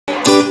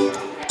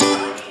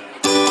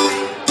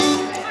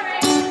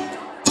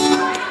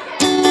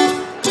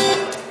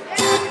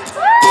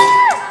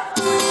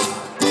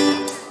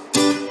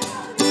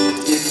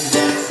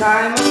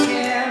Time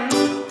again,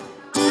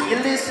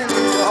 you're listening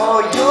to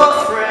all your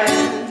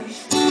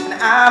friends, and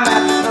I'm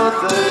at the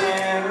other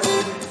end,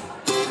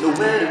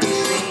 nowhere to be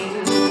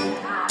seen.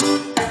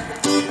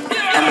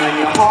 And when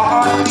your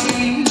heart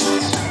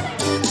beats,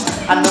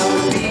 I know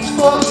it beats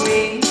for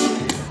me.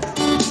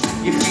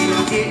 You feel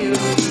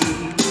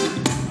guilty,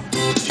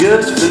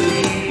 just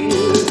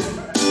believe.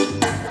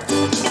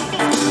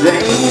 There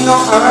ain't no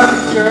other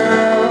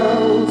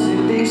girls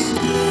in this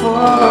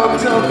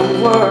fucked up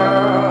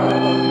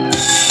world.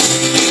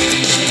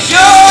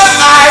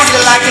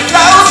 You're like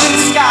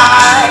 1,000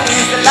 skies,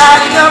 they're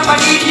lighting up my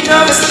geeky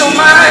nervous little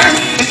mind.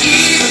 And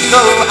even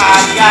though I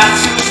got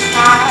too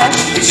high,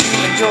 it's you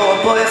and your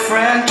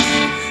boyfriend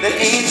that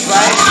ain't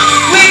right.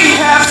 We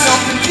have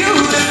something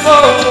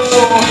beautiful,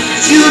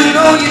 you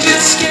know you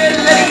just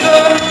can't let it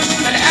go.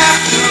 And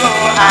after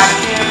all, I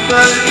can't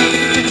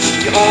believe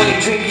you only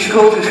drink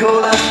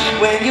Coca-Cola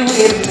when you're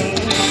with me.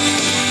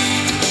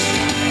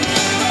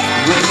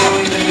 When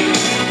you're with me,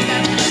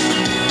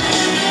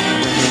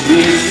 when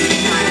you're with me.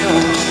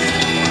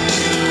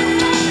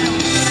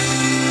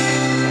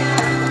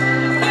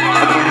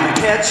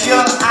 Catch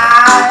your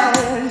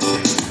eyes,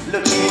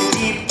 looking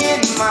deep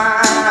in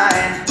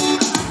mine.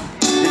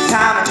 The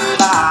time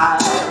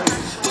flies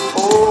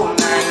all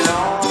night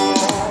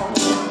long.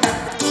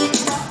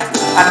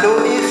 I know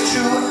it's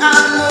true, I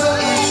know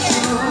it's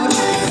true,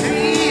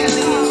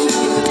 really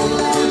true.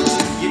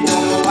 You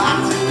don't know what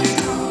to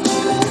do,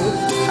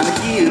 I'm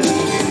here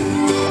with you.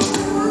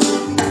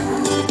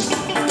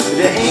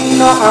 There ain't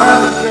no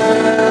other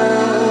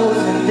girls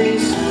in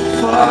this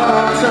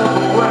part of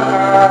the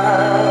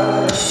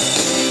world.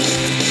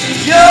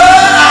 Your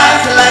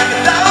eyes are like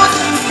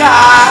 1,000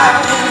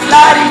 skies,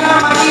 lighting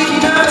up my geeky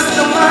nervous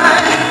little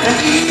mind. And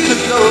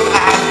even though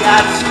I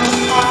got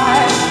too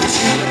high, it's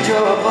you and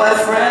your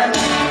boyfriend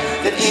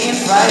that ain't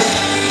right.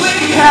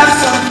 We have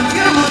something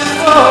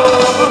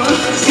beautiful,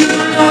 you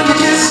know you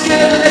just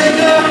can't let it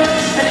go.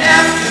 And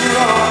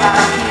after all, I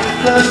can't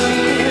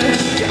believe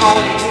you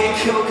only drink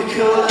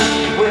Coca-Cola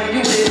when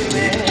you're with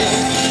me.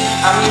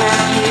 I'm not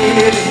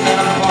giving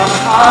up on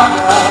our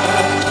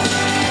love.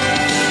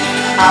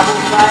 I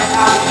will fight,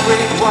 I will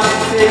break what it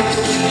takes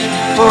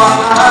for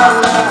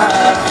our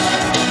love.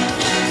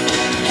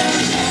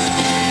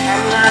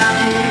 I'm not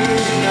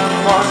giving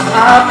up on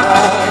our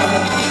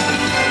love.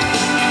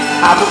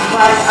 I will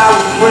fight, I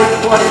will break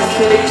what it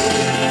takes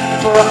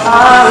for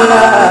our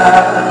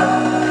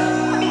love.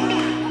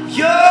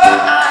 Your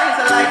eyes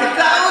are like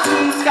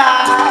 1,000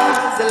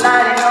 skies, they're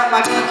lighting up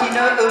my geeky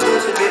nervous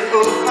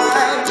little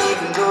mind.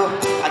 Even though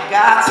I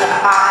got to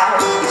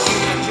hide, it's you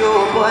and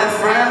your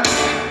boyfriend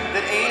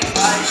that ain't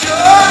right. Your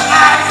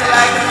eyes are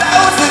like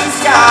 1,000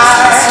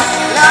 skies,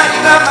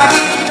 lighting up my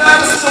geeky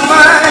nervous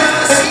mind.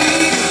 And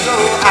even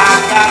though I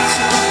got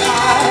too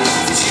high,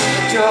 it's you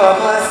and your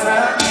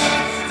boyfriend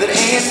that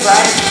ain't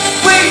right.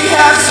 We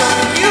have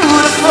something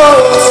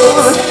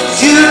beautiful,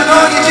 you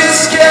know you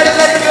just can't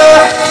let it go.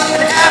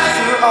 And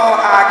after all,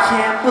 I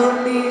can't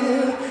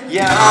believe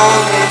you're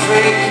only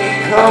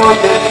drinking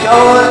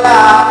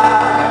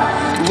Coca-Cola.